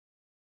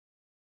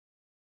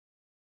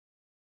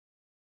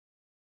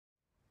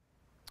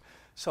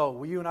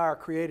So you and I are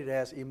created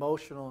as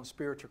emotional and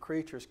spiritual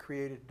creatures,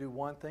 created to do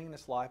one thing in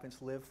this life, and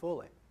it's live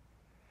fully.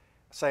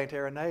 Saint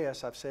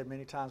Irenaeus, I've said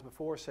many times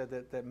before, said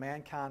that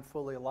mankind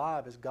fully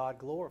alive is God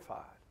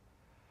glorified.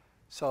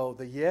 So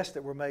the yes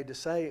that we're made to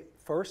say,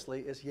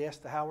 firstly, is yes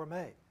to how we're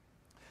made.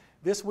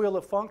 This wheel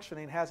of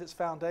functioning has its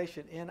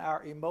foundation in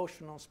our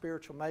emotional and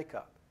spiritual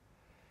makeup.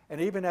 And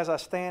even as I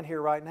stand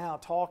here right now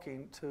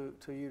talking to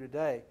you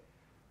today,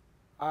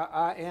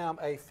 I am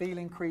a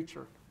feeling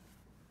creature.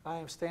 I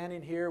am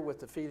standing here with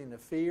the feeling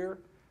of fear.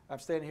 I'm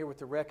standing here with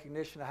the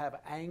recognition I have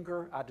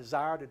anger. I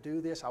desire to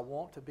do this. I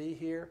want to be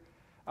here.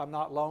 I'm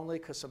not lonely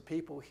because some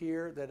people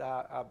here that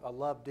I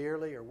love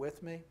dearly are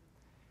with me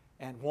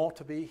and want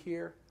to be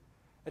here.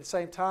 At the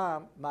same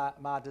time,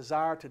 my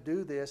desire to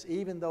do this,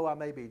 even though I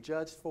may be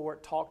judged for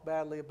it, talked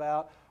badly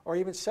about, or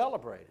even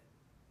celebrated,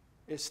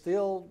 is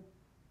still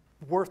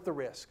worth the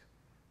risk,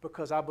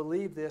 because I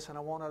believe this and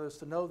I want others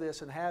to know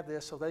this and have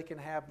this so they can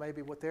have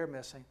maybe what they're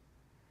missing.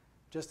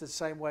 Just the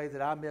same way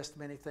that I missed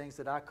many things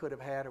that I could have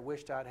had or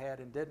wished I'd had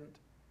and didn't.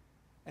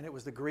 And it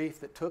was the grief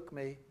that took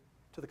me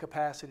to the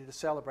capacity to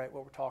celebrate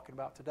what we're talking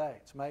about today.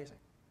 It's amazing.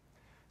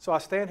 So I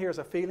stand here as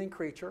a feeling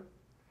creature,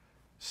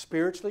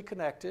 spiritually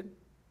connected,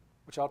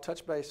 which I'll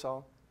touch base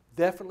on,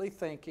 definitely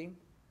thinking.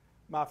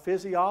 My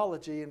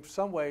physiology in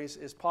some ways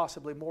is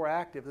possibly more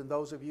active than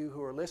those of you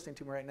who are listening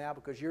to me right now,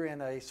 because you're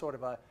in a sort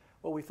of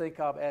what we think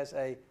of as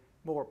a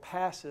more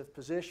passive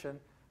position.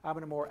 I'm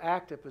in a more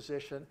active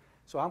position,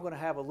 so I'm going to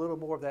have a little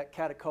more of that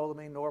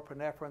catecholamine,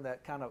 norepinephrine,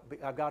 that kind of,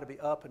 I've got to be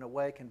up and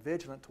awake and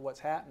vigilant to what's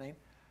happening.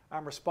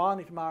 I'm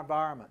responding to my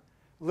environment.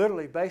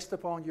 Literally, based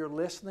upon your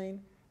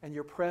listening and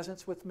your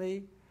presence with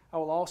me, I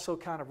will also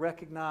kind of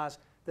recognize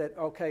that,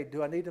 okay,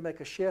 do I need to make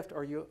a shift?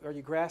 Are you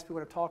grasping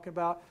what I'm talking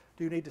about?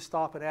 Do you need to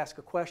stop and ask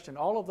a question?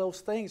 All of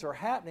those things are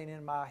happening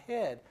in my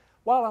head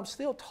while I'm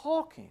still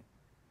talking.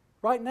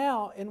 Right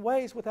now, in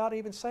ways without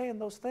even saying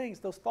those things,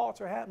 those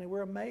thoughts are happening.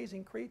 We're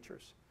amazing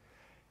creatures.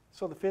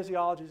 So the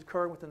physiology is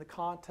occurring within the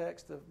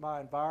context of my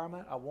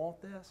environment. I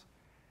want this.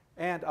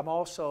 And I'm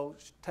also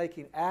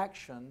taking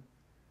action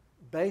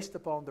based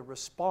upon the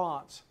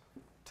response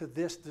to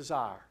this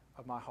desire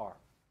of my heart.